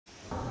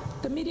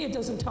The media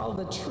doesn't tell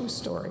the true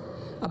story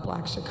of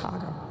Black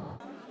Chicago.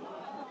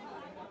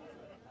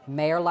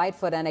 Mayor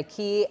Lightfoot and a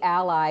key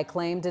ally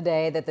claimed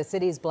today that the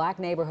city's black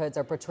neighborhoods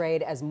are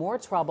portrayed as more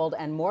troubled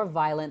and more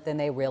violent than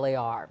they really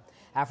are.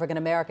 African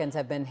Americans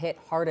have been hit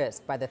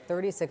hardest by the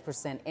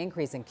 36%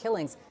 increase in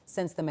killings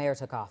since the mayor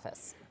took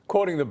office.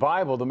 Quoting the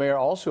Bible, the mayor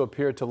also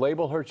appeared to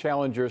label her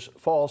challengers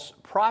false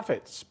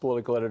prophets.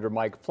 Political editor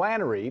Mike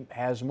Flannery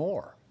has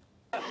more.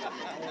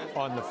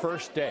 On the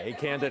first day,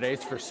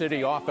 candidates for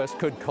city office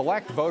could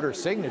collect voter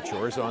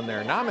signatures on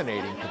their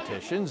nominating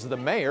petitions. The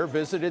mayor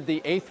visited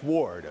the 8th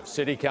Ward of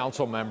City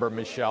Council member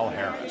Michelle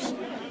Harris.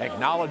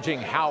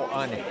 Acknowledging how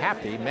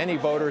unhappy many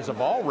voters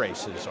of all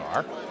races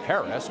are,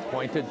 Harris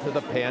pointed to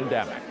the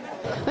pandemic.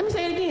 Let me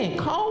say it again,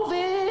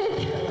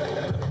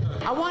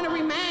 COVID. I want to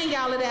remind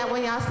y'all of that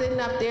when y'all sitting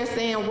up there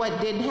saying what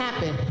didn't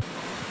happen.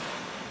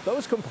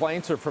 Those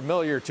complaints are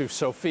familiar to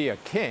Sophia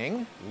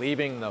King,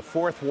 leaving the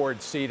 4th Ward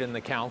seat in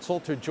the council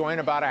to join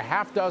about a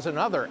half dozen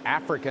other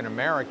African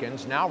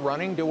Americans now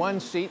running to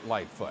unseat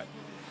Lightfoot.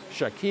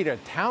 Shakita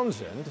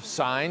Townsend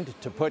signed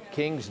to put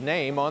King's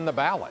name on the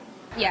ballot.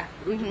 Yeah.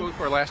 Who did you vote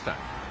for last time?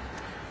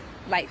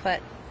 Lightfoot.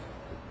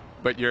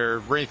 But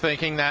you're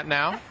rethinking that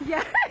now?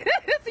 Yes.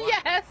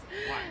 Yes.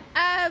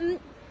 Why?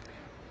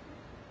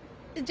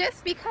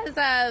 Just because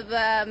of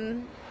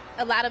a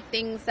lot of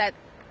things that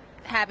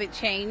haven't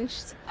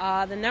changed.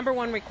 The number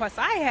one request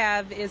I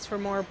have is for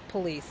more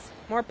police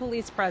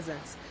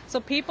presence. So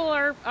people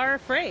are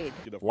afraid.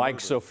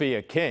 Like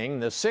Sophia King,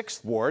 the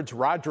 6th Ward's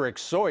Roderick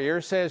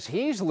Sawyer says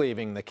he's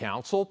leaving the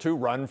council to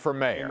run for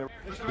mayor.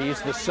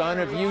 He's the son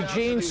of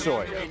Eugene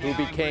Sawyer, who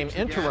became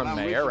interim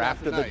mayor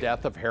after the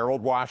death of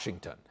Harold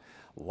Washington.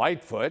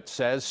 Lightfoot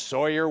says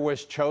Sawyer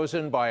was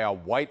chosen by a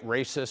white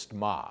racist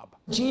mob.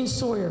 Gene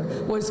Sawyer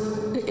was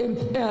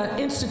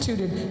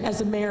instituted as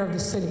the mayor of the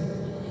city.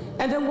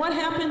 And then what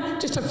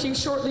happened just a few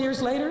short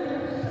years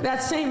later?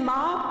 That same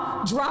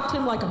mob dropped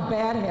him like a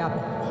bad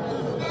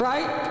habit,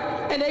 right?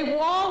 And they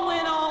all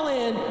went all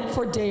in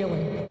for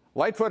Daley.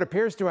 Lightfoot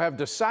appears to have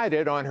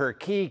decided on her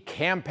key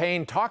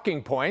campaign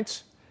talking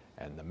points,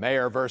 and the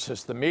mayor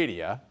versus the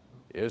media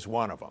is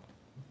one of them.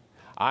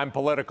 I'm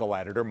political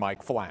editor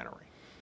Mike Flannery.